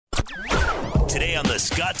Today on the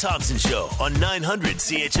Scott Thompson Show on 900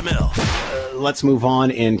 CHML. Let's move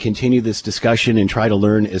on and continue this discussion and try to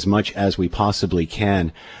learn as much as we possibly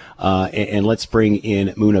can. And let's bring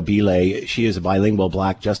in Mouna Bile. She is a bilingual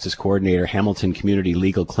Black Justice Coordinator, Hamilton Community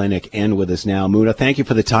Legal Clinic, and with us now. Mouna, thank you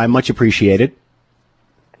for the time. Much appreciated.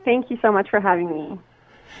 Thank you so much for having me.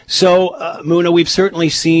 So, Mouna, we've certainly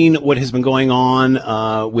seen what has been going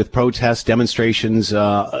on with protests, demonstrations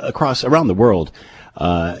around the world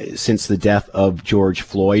since the death of George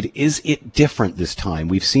Floyd. Is it different this time?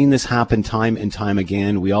 We've seen this happen time and time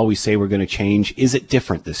again. We always say we're going to change. Is it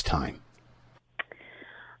different this time?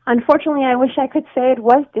 Unfortunately, I wish I could say it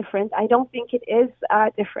was different. I don't think it is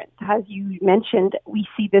different. As you mentioned, we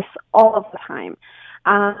see this all of the time.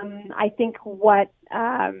 I think what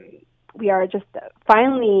we are just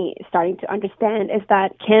finally starting to understand is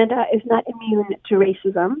that Canada is not immune to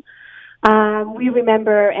racism. We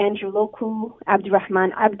remember Andrew Loku,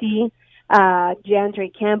 Abdurrahman Abdi,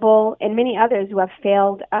 Jandre Campbell, and many others who were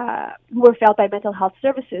failed by mental health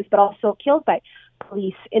services, but also killed by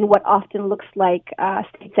police in what often looks like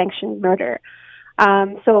state-sanctioned murder.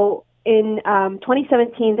 So in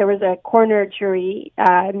 2017, there was a coroner jury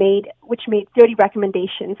which made 30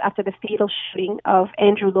 recommendations after the fatal shooting of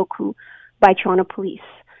Andrew Loku by Toronto police.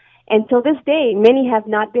 And till this day, many have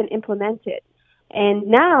not been implemented. And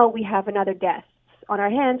now we have another death on our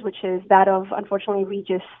hands, which is that of, unfortunately,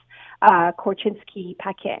 Regis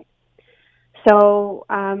Korchinski-Paquet. So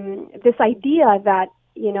this idea that,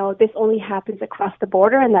 this only happens across the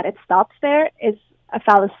border and that it stops there is a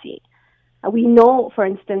fallacy. We know, for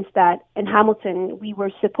instance, that in Hamilton, we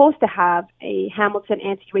were supposed to have a Hamilton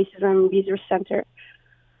Anti-Racism Resource Center,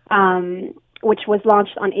 which was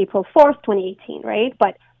launched on April 4th, 2018, right?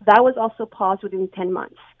 But that was also paused within 10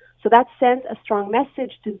 months. So that sends a strong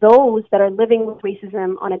message to those that are living with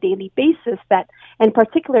racism on a daily basis, and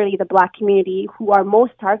particularly the Black community, who are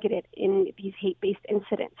most targeted in these hate-based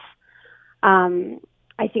incidents.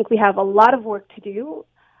 I think we have a lot of work to do,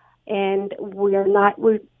 and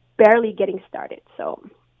we're barely getting started. So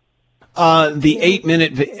the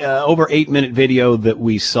over 8-minute video that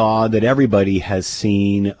we saw, that everybody has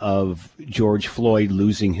seen, of George Floyd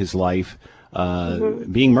losing his life,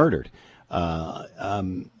 being murdered.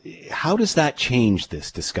 How does that change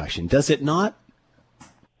this discussion? Does it not?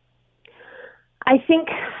 I think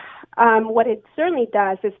what it certainly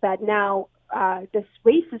does is that now this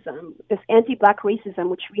racism, this anti-Black racism,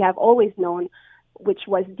 which we have always known, which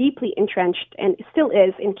was deeply entrenched and still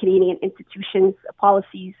is in Canadian institutions,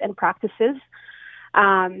 policies, and practices,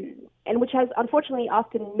 and which has unfortunately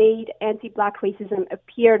often made anti-Black racism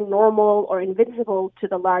appear normal or invincible to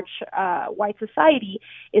the large white society,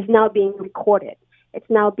 is now being recorded. It's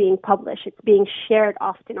now being published. It's being shared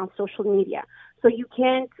often on social media. So you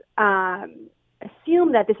can't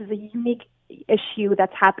assume that this is a unique issue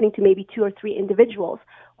that's happening to maybe 2 or 3 individuals.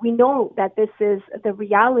 We know that this is the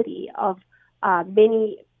reality of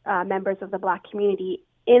many members of the Black community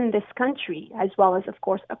in this country, as well as, of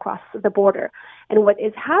course, across the border. And what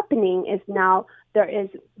is happening is now there is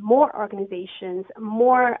more organizations,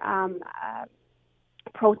 more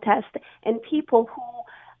protests, and people who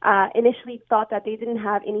initially thought that they didn't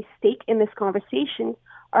have any stake in this conversation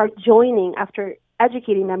are joining after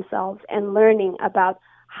educating themselves and learning about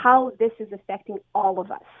how this is affecting all of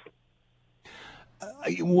us.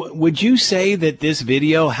 Would you say that this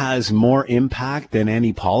video has more impact than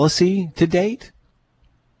any policy to date?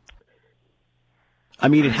 I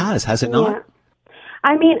mean, it has it not? Yeah.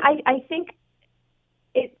 I mean, I think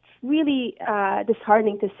it's really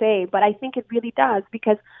disheartening to say, but I think it really does,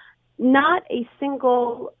 because not a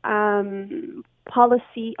single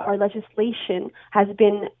policy or legislation has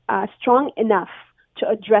been strong enough to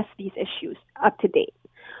address these issues up to date.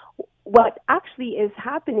 What actually is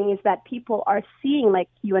happening is that people are seeing, like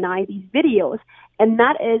you and I, these videos, and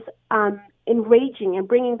that is enraging and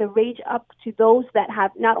bringing the rage up to those that have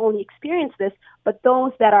not only experienced this, but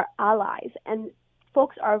those that are allies. And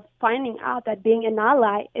folks are finding out that being an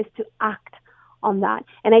ally is to act on that.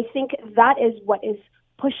 And I think that is what is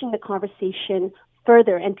pushing the conversation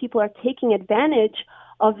further, and people are taking advantage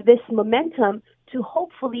of this momentum to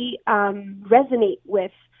hopefully resonate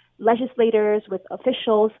with legislators, with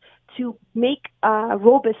officials, to make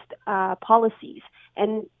robust policies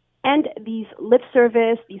and these lip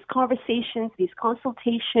service, these conversations, these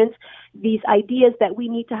consultations, these ideas that we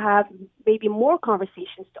need to have maybe more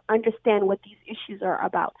conversations to understand what these issues are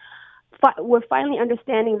about. We're finally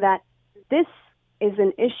understanding that this is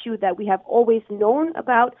an issue that we have always known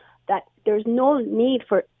about, that there's no need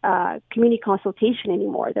for community consultation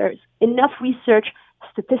anymore. There's enough research,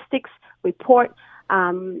 statistics, report,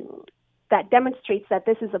 that demonstrates that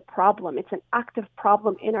this is a problem. It's an active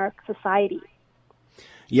problem in our society.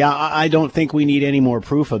 Yeah, I don't think we need any more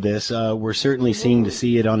proof of this. We're certainly seeing to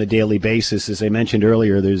see it on a daily basis. As I mentioned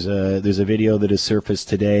earlier, there's a video that has surfaced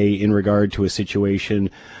today in regard to a situation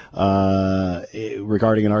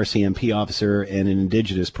regarding an RCMP officer and an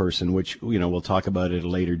Indigenous person, which we'll talk about at a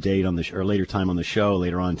later date on the or later time on the show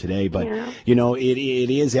later on today. But it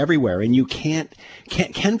is everywhere, and you can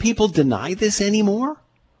people deny this anymore?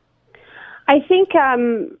 I think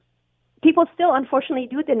people still, unfortunately,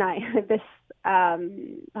 do deny this.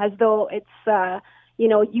 As though it's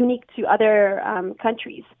unique to other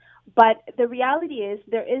countries, but the reality is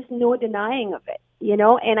there is no denying of it.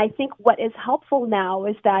 And I think what is helpful now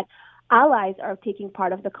is that allies are taking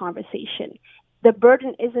part of the conversation. The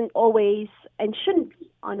burden isn't always and shouldn't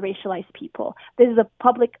be on racialized people. This is a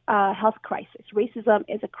public health crisis. Racism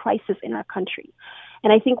is a crisis in our country,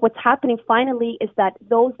 and I think what's happening finally is that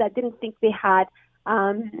those that didn't think they had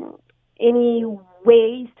any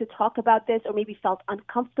ways to talk about this, or maybe felt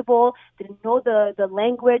uncomfortable, didn't know the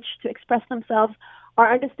language to express themselves,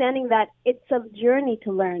 are understanding that it's a journey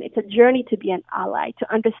to learn. It's a journey to be an ally,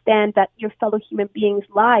 to understand that your fellow human beings'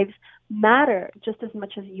 lives matter just as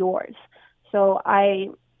much as yours. So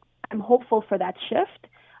I'm hopeful for that shift.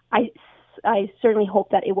 I certainly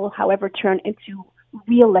hope that it will, however, turn into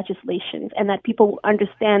real legislations, and that people will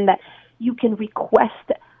understand that you can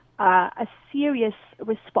request a serious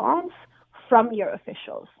response from your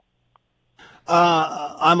officials.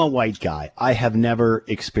 I'm a white guy. I have never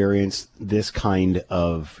experienced this kind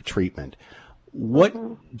of treatment. What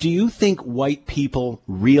do you think white people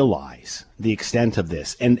realize the extent of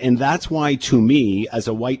this? And that's why, to me, as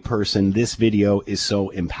a white person, this video is so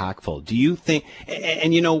impactful. Do you think,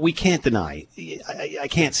 and we can't deny, I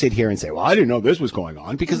can't sit here and say, well, I didn't know this was going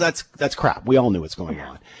on, because that's crap. We all knew what's going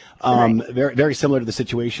on. Right. Very, very similar to the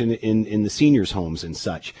situation in the seniors' homes and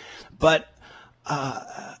such. But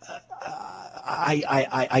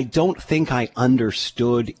I don't think I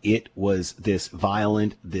understood it was this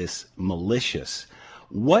violent, this malicious.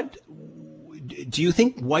 What do you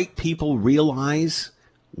think white people realize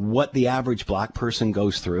what the average black person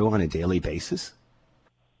goes through on a daily basis?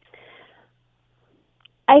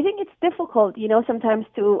 I think it's difficult, sometimes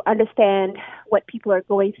to understand what people are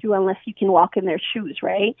going through unless you can walk in their shoes,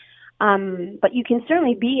 right? But you can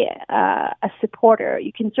certainly be a supporter.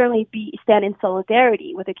 You can certainly stand in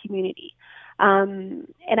solidarity with the community.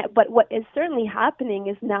 But what is certainly happening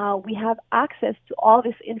is now we have access to all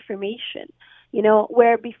this information,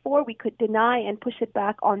 where before we could deny and push it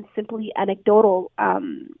back on simply anecdotal,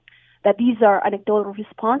 that these are anecdotal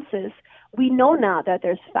responses. We know now that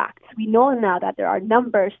there's facts. We know now that there are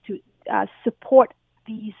numbers to support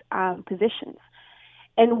these positions.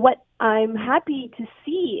 And what I'm happy to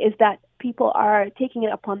see is that people are taking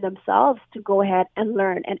it upon themselves to go ahead and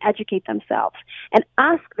learn and educate themselves and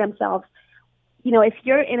ask themselves, if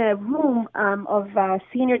you're in a room of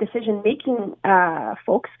senior decision-making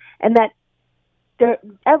folks, and that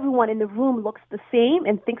everyone in the room looks the same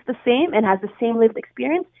and thinks the same and has the same lived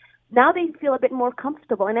experience, now they feel a bit more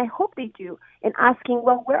comfortable, and I hope they do, in asking,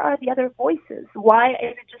 well, where are the other voices? Why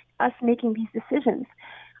is it just us making these decisions?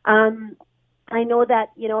 I know that,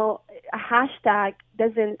 a hashtag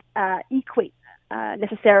doesn't equate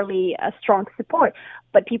necessarily a strong support,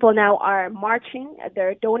 but people now are marching,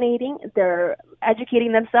 they're donating, they're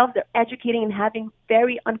educating themselves, they're educating and having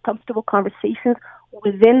very uncomfortable conversations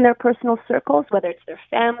within their personal circles, whether it's their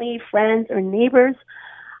family, friends, or neighbors.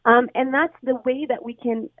 And that's the way that we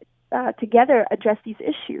can together address these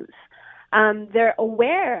issues. They're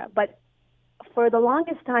aware, but for the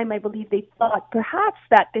longest time, I believe they thought perhaps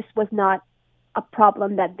that this was not a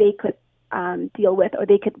problem that they could deal with, or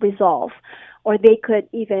they could resolve, or they could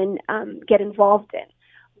even get involved in.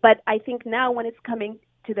 But I think now, when it's coming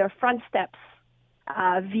to their front steps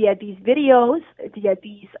via these videos, via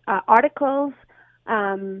these articles,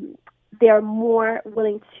 they're more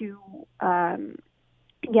willing to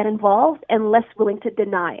get involved and less willing to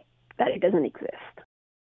deny that it doesn't exist.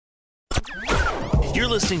 You're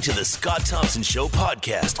listening to the Scott Thompson Show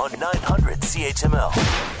podcast on 900 CHML.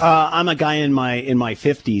 I'm a guy in my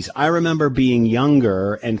 50s. I remember being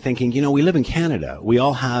younger and thinking, we live in Canada. We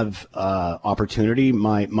all have opportunity.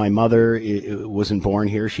 My mother wasn't born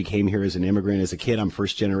here. She came here as an immigrant as a kid. I'm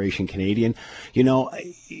first generation Canadian.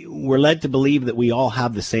 We're led to believe that we all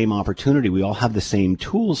have the same opportunity. We all have the same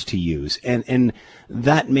tools to use. And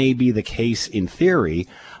that may be the case in theory.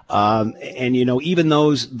 And, even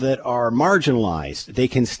those that are marginalized, they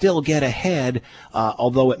can still get ahead,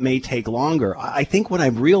 although it may take longer. I think what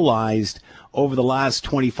I've realized over the last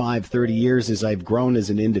 25, 30 years as I've grown as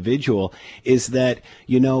an individual is that,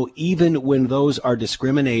 even when those who are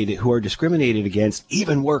discriminated against,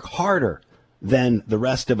 even work harder than the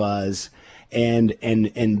rest of us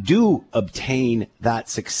and do obtain that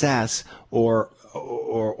success or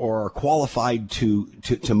are qualified to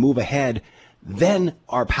move ahead, then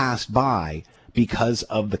are passed by because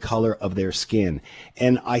of the color of their skin.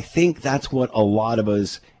 And I think that's what a lot of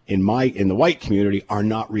us in the white community are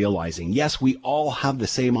not realizing. Yes, we all have the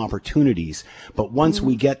same opportunities, but once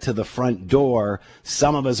we get to the front door,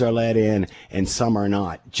 some of us are let in and some are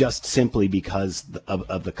not, just simply because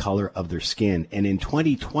of the color of their skin. And in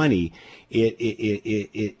 2020,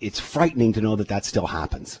 it's frightening to know that still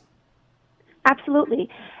happens. Absolutely.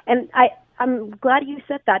 And I'm glad you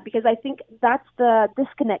said that, because I think that's the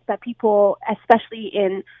disconnect that people, especially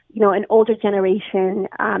in, an older generation,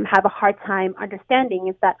 have a hard time understanding,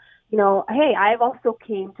 is that, hey, I've also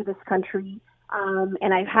came to this country,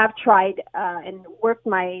 and I have tried and worked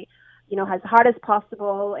my, as hard as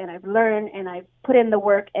possible, and I've learned and I've put in the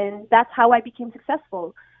work, and that's how I became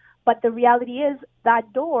successful. But the reality is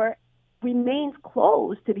that door remains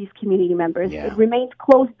closed to these community members. Yeah. It remains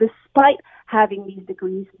closed despite having these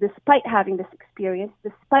degrees, despite having this experience,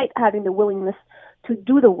 despite having the willingness to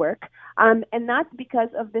do the work. And that's because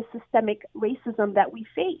of the systemic racism that we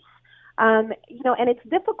face. And it's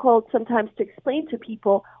difficult sometimes to explain to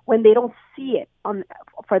people when they don't see it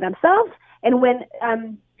for themselves, and when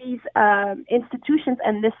these institutions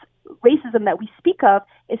and this racism that we speak of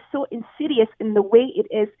is so insidious in the way it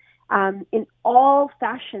is in all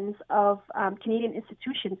fashions of Canadian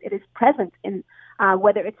institutions. It is present in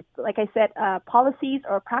whether it's, like I said, policies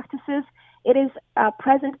or practices. It is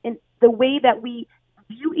present in the way that we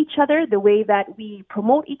view each other, the way that we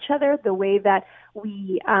promote each other, the way that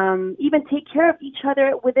we even take care of each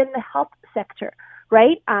other within the health sector,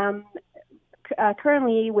 right?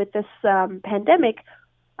 Currently, with this pandemic,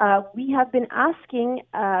 we have been asking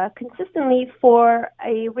consistently for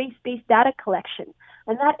a race-based data collection.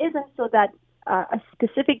 And that isn't so that a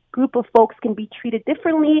specific group of folks can be treated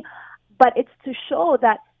differently, but it's to show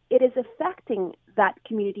that it is affecting that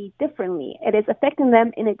community differently. It is affecting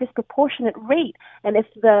them in a disproportionate rate. And if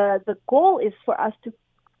the goal is for us to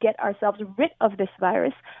get ourselves rid of this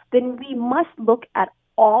virus, then we must look at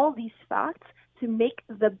all these facts to make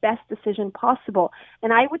the best decision possible.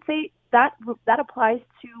 And I would say that applies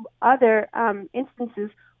to other instances.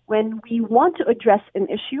 When we want to address an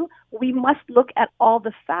issue, we must look at all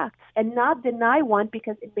the facts and not deny one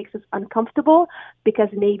because it makes us uncomfortable, because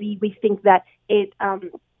maybe we think that it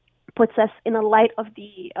puts us in a light of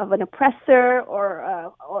an oppressor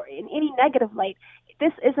or in any negative light.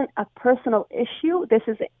 This isn't a personal issue. This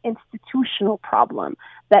is an institutional problem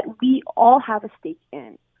that we all have a stake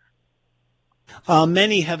in.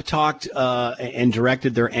 Many have talked and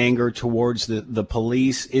directed their anger towards the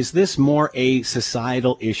police. Is this more a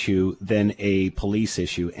societal issue than a police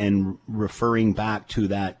issue? And referring back to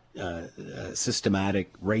that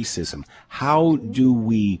systematic racism, how do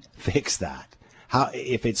we fix that? How,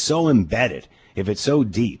 if it's so embedded, if it's so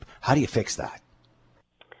deep, how do you fix that?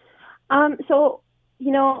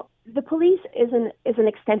 The police is an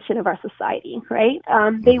extension of our society, right?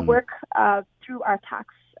 They work through our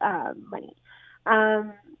tax money.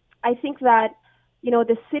 I think that,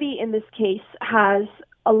 the city in this case has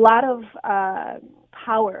a lot of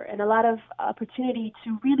power and a lot of opportunity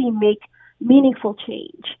to really make meaningful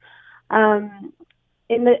change.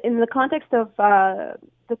 In the context of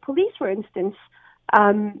the police, for instance,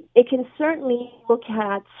 we can certainly look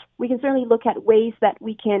at ways that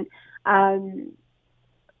we can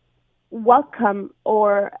welcome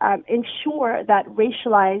or ensure that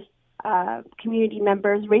racialized community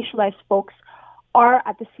members, racialized folks, are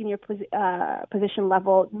at the senior position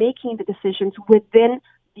level making the decisions within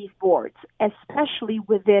these boards, especially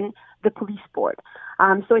within the police board.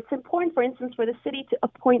 So it's important, for instance, for the city to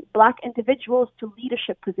appoint Black individuals to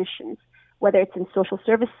leadership positions, whether it's in social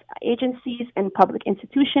service agencies and public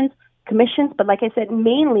institutions, commissions, but like I said,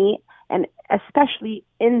 mainly and especially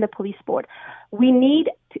in the police board. We need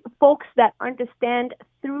folks that understand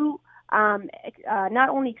through not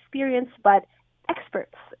only experience, but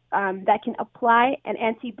experts that can apply an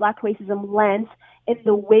anti-Black racism lens in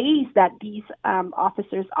the ways that these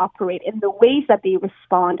officers operate, in the ways that they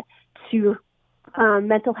respond to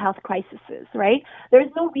mental health crises, right?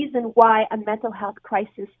 There's no reason why a mental health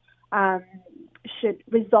crisis should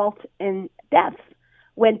result in death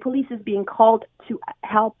when police is being called to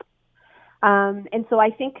help. And so I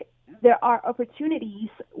think there are opportunities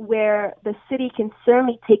where the city can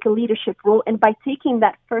certainly take a leadership role. And by taking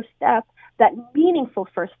that first step, that meaningful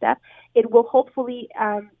first step, it will hopefully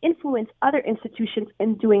influence other institutions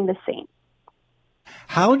in doing the same.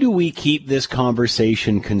 How do we keep this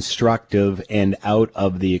conversation constructive and out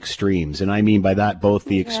of the extremes? And I mean by that both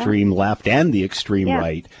the extreme left and the extreme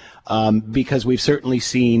right. Because we've certainly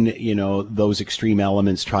seen, those extreme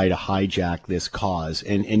elements try to hijack this cause.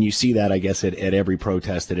 And you see that, I guess, at every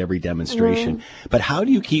protest, at every demonstration. But how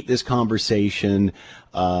do you keep this conversation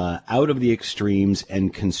out of the extremes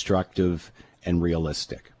and constructive and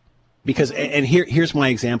realistic? Because, and here's my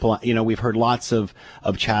example, we've heard lots of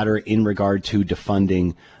chatter in regard to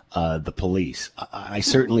defunding the police. I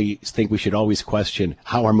certainly think we should always question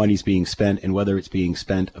how our money's being spent and whether it's being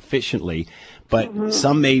spent efficiently. But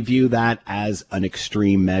some may view that as an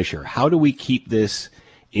extreme measure. How do we keep this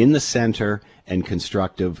in the center and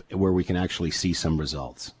constructive where we can actually see some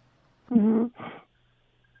results? Well,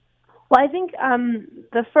 I think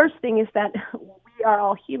the first thing is that we are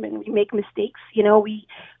all human. We make mistakes.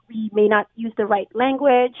 We may not use the right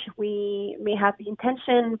language. We may have the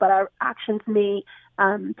intention, but our actions may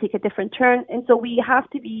take a different turn. And so we have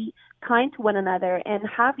to be kind to one another and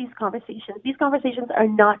have these conversations. These conversations are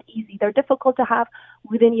not easy. They're difficult to have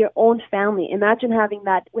within your own family. Imagine having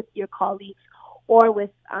that with your colleagues or with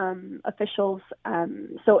officials.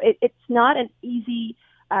 So it's not an easy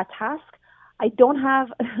task. I don't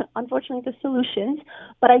have, unfortunately, the solutions,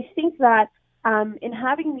 but I think that in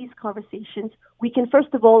having these conversations, we can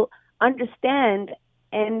first of all understand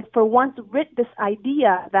and for once rid this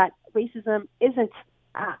idea that racism isn't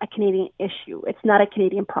a Canadian issue. It's not a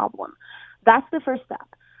Canadian problem. That's the first step.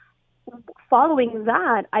 Following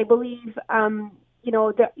that, I believe,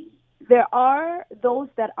 there are those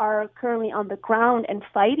that are currently on the ground and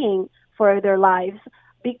fighting for their lives,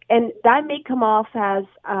 and that may come off as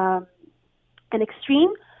an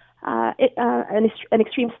extreme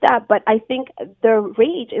step, but I think the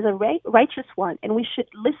rage is a righteous one, and we should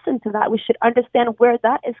listen to that. We should understand where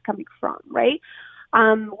that is coming from, right?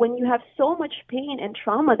 When you have so much pain and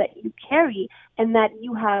trauma that you carry, and that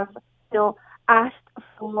you have, asked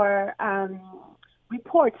for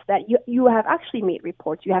reports, that you have actually made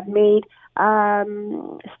reports, you have made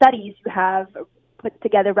studies, you have put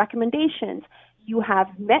together recommendations. You have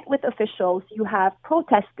met with officials, you have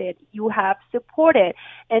protested, you have supported,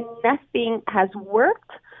 and nothing has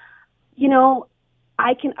worked.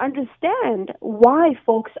 I can understand why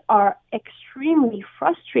folks are extremely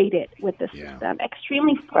frustrated with the system,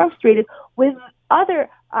 extremely frustrated with other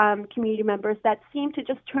community members that seem to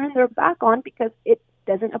just turn their back on because it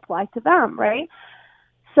doesn't apply to them, right?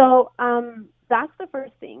 So that's the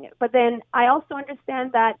first thing. But then I also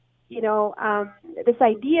understand that this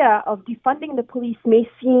idea of defunding the police may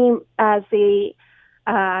seem as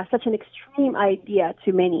such an extreme idea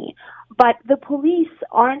to many, but the police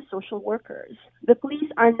aren't social workers. The police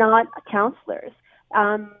are not counselors.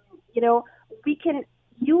 We can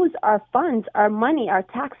use our funds, our money, our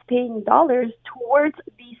tax-paying dollars towards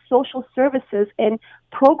these social services and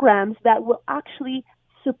programs that will actually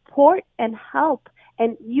support and help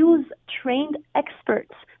and use trained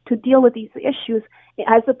experts to deal with these issues,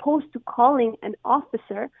 as opposed to calling an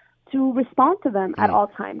officer to respond to them at all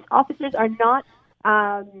times. Officers are not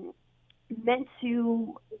meant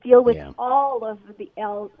to deal with all of the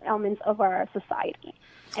elements of our society.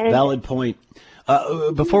 And valid point.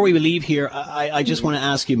 Before we leave here, I just want to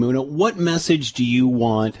ask you, Mouna, what message do you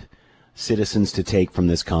want citizens to take from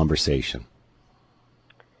this conversation?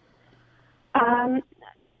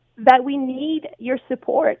 That we need your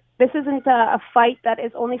support. This isn't a fight that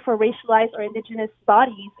is only for racialized or Indigenous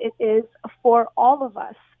bodies. It is for all of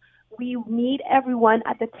us. We need everyone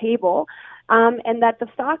at the table, and that the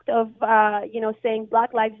fact of saying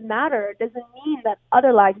Black Lives Matter doesn't mean that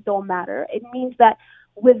other lives don't matter. It means that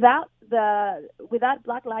without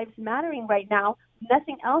Black Lives mattering right now,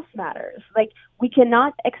 nothing else matters. Like, we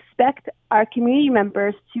cannot expect our community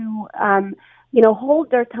members to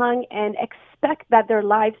hold their tongue and expect that their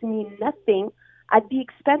lives mean nothing at the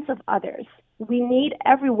expense of others. We need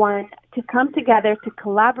everyone to come together, to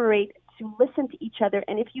collaborate, to listen to each other.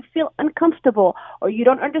 And if you feel uncomfortable or you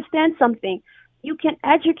don't understand something, you can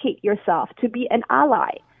educate yourself to be an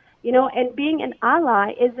ally. And being an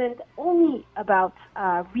ally isn't only about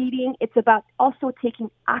reading, it's about also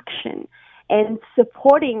taking action and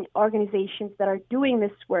supporting organizations that are doing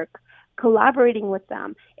this work, collaborating with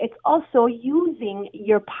them. It's also using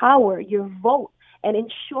your power, your vote, and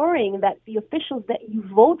ensuring that the officials that you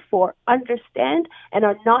vote for understand and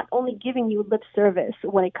are not only giving you lip service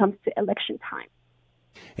when it comes to election time.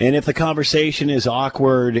 And if the conversation is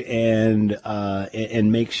awkward and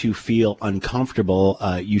makes you feel uncomfortable,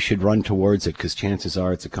 you should run towards it, because chances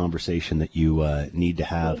are it's a conversation that you need to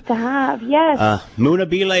have. Yes. Mouna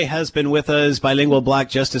Bile has been with us, bilingual Black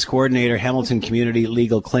Justice Coordinator, Hamilton Community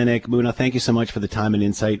Legal Clinic. Mouna, thank you so much for the time and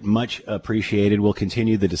insight. Much appreciated. We'll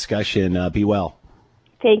continue the discussion. Be well.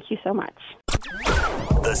 Thank you so much.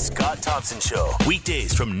 The Scott Thompson Show,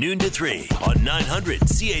 weekdays from noon to 3 on 900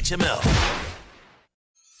 CHML.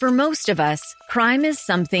 For most of us, crime is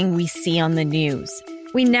something we see on the news.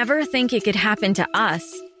 We never think it could happen to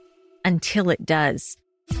us until it does.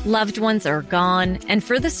 Loved ones are gone, and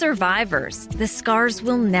for the survivors, the scars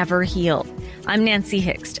will never heal. I'm Nancy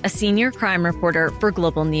Hixt, a senior crime reporter for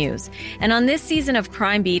Global News. And on this season of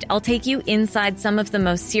Crime Beat, I'll take you inside some of the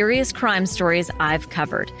most serious crime stories I've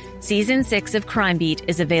covered. Season 6 of Crime Beat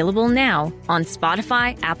is available now on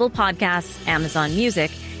Spotify, Apple Podcasts, Amazon Music,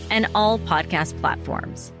 and all podcast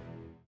platforms.